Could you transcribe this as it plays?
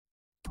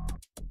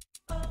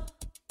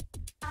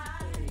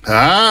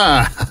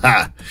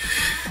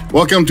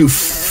Welcome to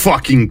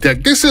fucking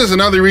tech. This is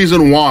another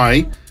reason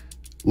why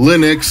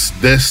Linux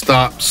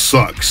desktop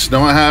sucks.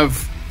 Now I have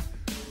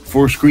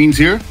 4 screens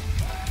here.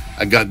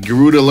 I got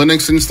Garuda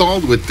Linux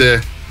installed with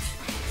the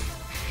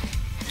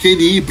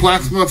KDE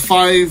Plasma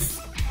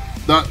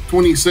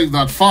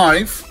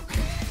 5.26.5.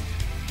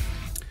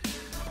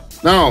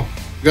 Now,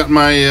 got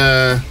my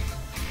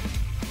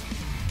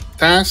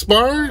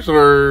taskbars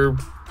or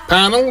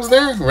panels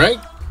there, right?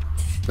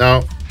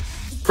 Now,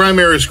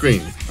 primary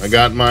screen. I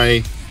got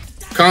my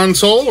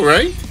console,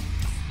 right?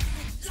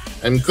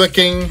 I'm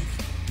clicking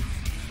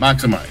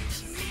maximize.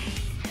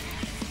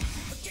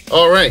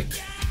 All right.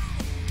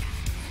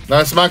 Now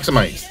it's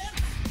maximized.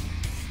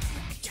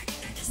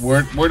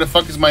 Where the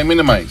fuck is my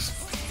minimize?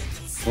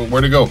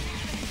 Where to go?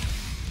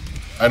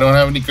 I don't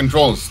have any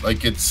controls.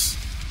 Like, it's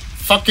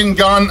fucking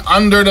gone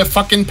under the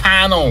fucking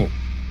panel. What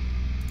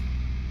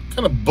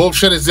kind of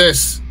bullshit is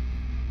this?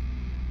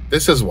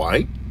 This is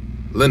why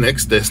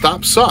Linux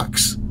desktop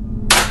sucks.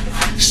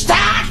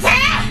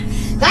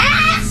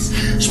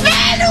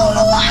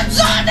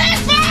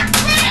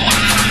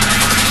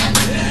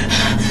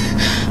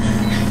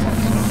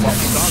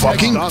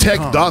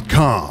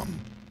 FuckingTech.com